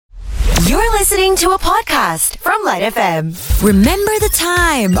listening to a podcast from LITE FM. Remember the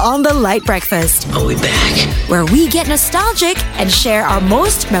time on the LITE Breakfast. Are we back? Where we get nostalgic and share our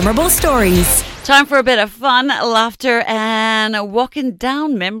most memorable stories. Time for a bit of fun, laughter, and walking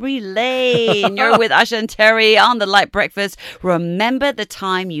down memory lane. You're with Asha and Terry on the LITE Breakfast. Remember the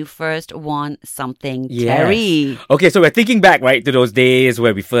time you first won something, Terry? Okay, so we're thinking back, right, to those days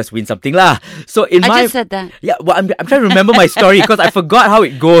where we first win something lah. So I just said that. Yeah, well, I'm trying to remember my story because I forgot how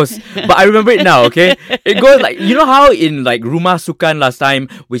it goes, but I remember it now. Okay, it goes like, you know how in like Rumah Sukan last time,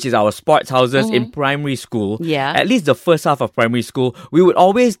 which is our sports houses in primary school. Yeah. At least the first half of primary school, we would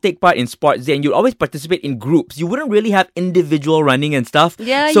always take part in sports day, and you'd always participate in groups. You wouldn't really have individual running and stuff.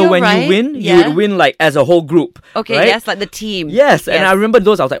 Yeah, so you're when right. you win, Yeah. you would win like as a whole group. Okay, right? yes, like the team. Yes, and I remember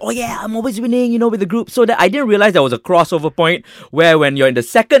those. I was like, oh yeah, I'm always winning, with the group. So that I didn't realize there was a crossover point where when you're in the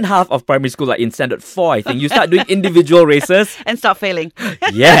second half of primary school, like in standard 4, I think, you start doing individual races. And start failing.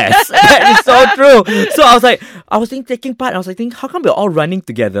 Yes, that is so true. So I was taking part, and I was like, how come we're all running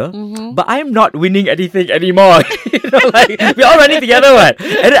together, but I'm not winning anything anymore? Like we're all running together, what?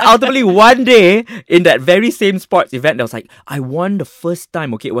 And then ultimately one day in that very same sports event, I was like, I won the first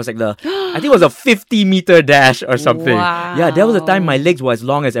time. Okay, it was like I think it was a 50-meter dash or something. Wow. Yeah, there was a time my legs were as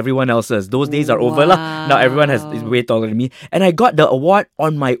long as everyone else's. Those days are over lah. Now everyone is way taller than me, and I got the award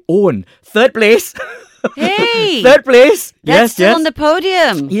on my own. Third place. Hey! Third place. That's still on the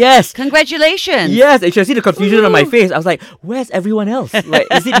podium. Yes. Congratulations. Yes, and you see the confusion on my face. I was like, where's everyone else? Like,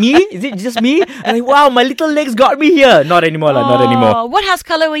 is it me? Is it just me? And like, wow, my little legs got me here. Not anymore, not anymore. What house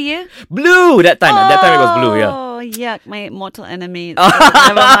color were you? Blue that time. That time it was blue, yeah. Oh, yuck, my mortal enemy. So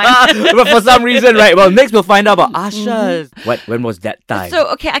never mind. But for some reason, right? Well, next we'll find out about Asha's. When was that time? So,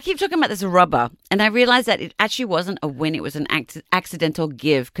 okay, I keep talking about this rubber, and I realized that it actually wasn't a win. It was an accidental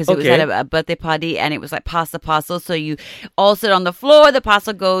give because it was at a birthday party, and it was like pass the parcel. So you all sit on the floor, the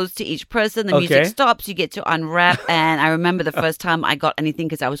parcel goes to each person, the music stops, you get to unwrap. And I remember the first time I got anything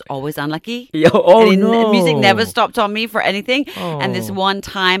because I was always unlucky. Music never stopped on me for anything. And this one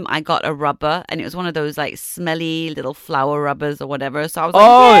time I got a rubber, and it was one of those like smelly little flower rubbers or whatever. So I was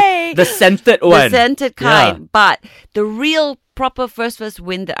like, yay! The scented one. The scented kind. Yeah. But the real proper first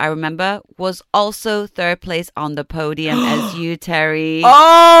win that I remember was also third place on the podium as you, Terry.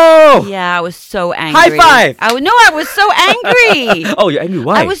 Oh! Yeah, I was so angry. High five! I was so angry. Oh, you're angry?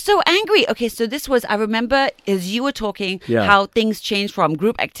 Why? I was so angry. Okay, so this was, I remember as you were talking, how things changed from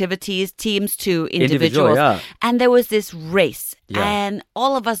group activities, teams to individuals. And there was this race. And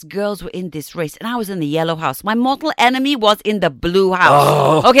all of us girls were in this race. And I was in the yellow house. My mortal enemy was in the blue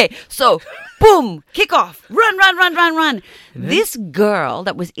house. Okay, so boom, kick off. Run. This girl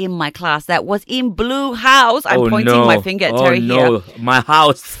that was in my class that was in blue house, I'm pointing my finger at Terry here. My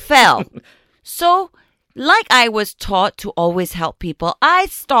house. Fell. So, like I was taught to always help people, I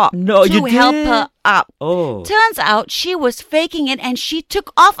stopped to help her up. Oh. Turns out she was faking it and she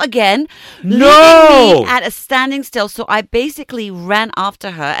took off again, leaving me at a standing still. So I basically ran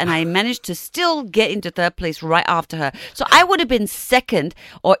after her and I managed to still get into third place right after her. So I would have been second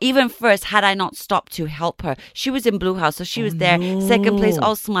or even first had I not stopped to help her. She was in blue house, so she was there, second place,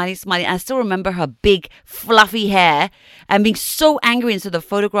 all smiley. And I still remember her big fluffy hair and being so angry. And so the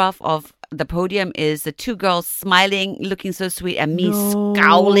photograph of the podium is the two girls smiling, looking so sweet, and me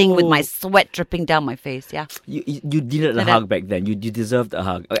scowling with my sweat dripping down my face. Yeah, you needed a hug back then. You deserved a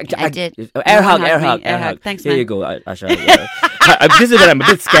hug. I did. Air hug. Thanks, Here man. you go, Asha. Yeah. This is when I'm a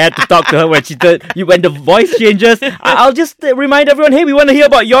bit scared to talk to her when the voice changes. I'll just remind everyone, hey, we want to hear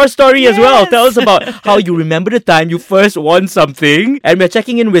about your story as well. Tell us about how you remember the time you first won something. And we're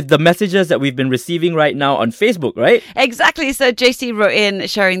checking in with the messages that we've been receiving right now on Facebook, right? Exactly. So JC wrote in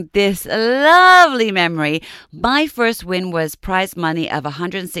sharing this lovely memory. My first win was prize money of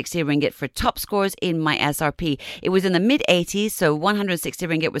 160 ringgit for top scores in my SRP. It was in the mid-80s, so 160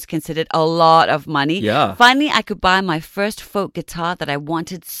 ringgit was considered a lot of money. Yeah. Finally, I could buy my first folk guitar that I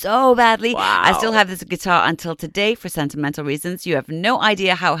wanted so badly. Wow. I still have this guitar until today for sentimental reasons. You have no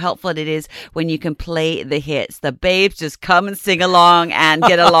idea how helpful it is when you can play the hits. The babes just come and sing along and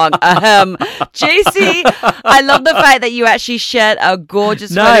get along. JC, I love the fact that you actually shared a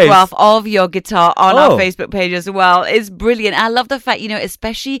gorgeous photograph of your guitar on our Facebook page as well. It's brilliant. I love the fact,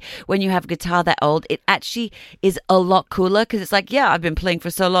 especially when you have guitar that old, it actually is a lot cooler because it's like, I've been playing for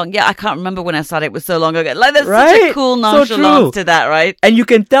so long. I can't remember when I started. It was so long ago. Like, that's such a cool nonchalance. response to that, right? And you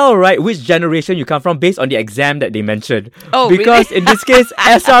can tell, right, which generation you come from based on the exam that they mentioned. Oh, because really? in this case,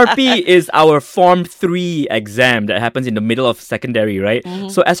 SRP is our Form 3 exam that happens in the middle of secondary, right?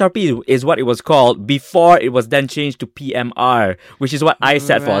 So SRP is what it was called before it was then changed to PMR, which is what I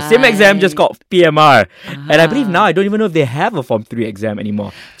sat for. Same exam, just called PMR. And I believe now I don't even know if they have a Form 3 exam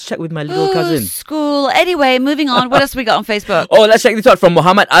anymore. Check with my little cousin. School. Anyway, moving on. What else we got on Facebook? Oh, let's check this out from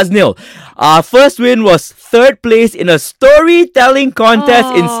Muhammad Aznil. Our first win was 3rd place in a storytelling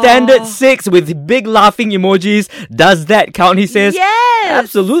contest in Standard 6 with big laughing emojis. Does that count, he says? Yes.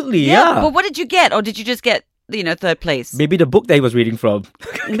 Absolutely, yeah. But what did you get? Or did you just get, 3rd place? Maybe the book that he was reading from.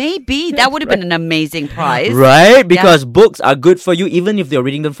 Maybe. That would have been an amazing prize. Right? Because books are good for you even if they're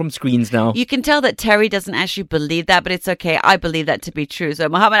reading them from screens now. You can tell that Terry doesn't actually believe that, but it's okay. I believe that to be true. So,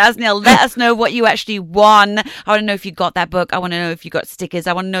 Muhammad Aznil, let us know what you actually won. I want to know if you got that book. I want to know if you got stickers.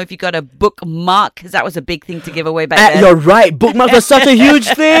 I want to know if you got a bookmark, because that was a big thing to give away back then. You're right. Bookmarks was such a huge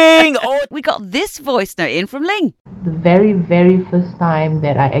thing. Oh. We got this voice note in from Ling. The very, very first time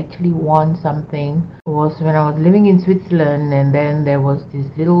that I actually won something was when I was living in Switzerland, and then there was this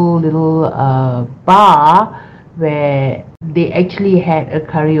little bar where they actually had a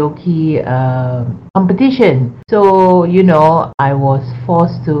karaoke competition. So, I was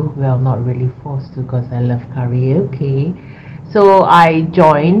forced to, well, not really forced to because I love karaoke. So I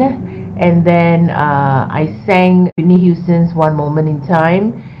joined, and then I sang Whitney Houston's One Moment in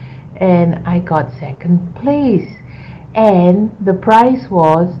Time, and I got 2nd place. And the prize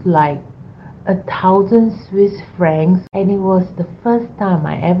was like 1,000 Swiss francs, and it was the first time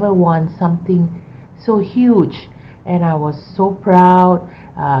I ever won something so huge, and I was so proud.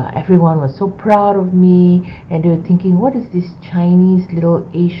 Everyone was so proud of me, and they were thinking, what is this Chinese little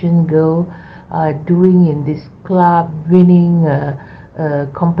Asian girl doing in this club, winning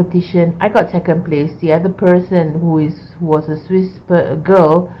a competition? I got 2nd place. The other person who was a Swiss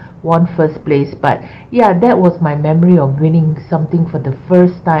girl won 1st place. But yeah, that was my memory of winning something for the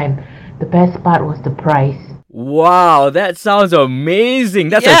first time. The best part was the prize. Wow, that sounds amazing.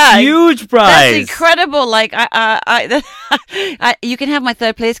 That's a huge prize. That's incredible. Like, you can have my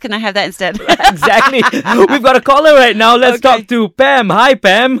 3rd place. Can I have that instead? Exactly. We've got a caller right now. Let's talk to Pam. Hi,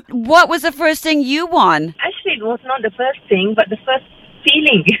 Pam. What was the first thing you won? Actually, it was not the first thing, but the first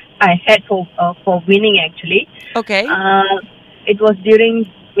feeling I had for winning, actually. Okay. It was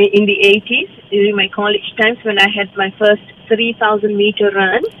in the 80s, during my college times, when I had my first 3,000-meter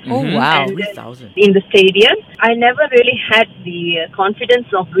run. Oh, wow. 3,000. In the stadium. I never really had the confidence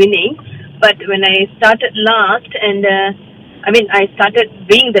of winning, but when I started last, and I started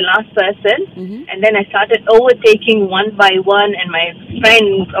being the last person, and then I started overtaking one by one, and my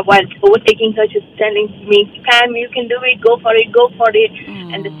friend, while overtaking her, she's telling me, Pam, you can do it, go for it.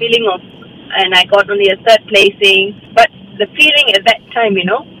 And the feeling of, and I got only a 3rd placing, but the feeling at that time,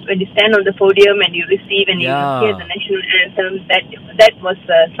 when you stand on the podium and you receive and you hear the national anthem, that was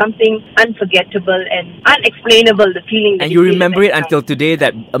something unforgettable and unexplainable, the feeling that and you remember it until today,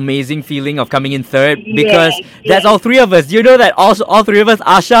 that amazing feeling of coming in 3rd, because that's all 3 of us. You know that also all 3 of us,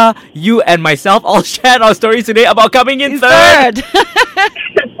 Asha, you and myself, all shared our stories today about coming in 3rd.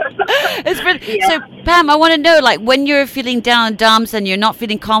 So, Pam, I want to know, like, when you're feeling down in dumps and you're not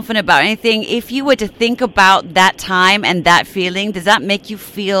feeling confident about anything, if you were to think about that time and that feeling, does that make you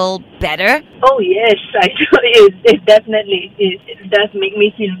feel better? Oh, yes, I do. It definitely is. It does make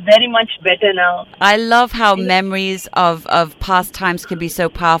me feel very much better now. I love how memories of past times can be so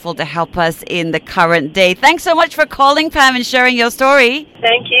powerful to help us in the current day. Thanks so much for calling, Pam, and sharing your story.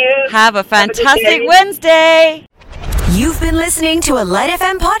 Thank you. Have a fantastic Wednesday. You've been listening to a LITE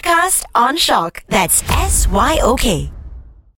FM podcast on Shock. That's SYOK.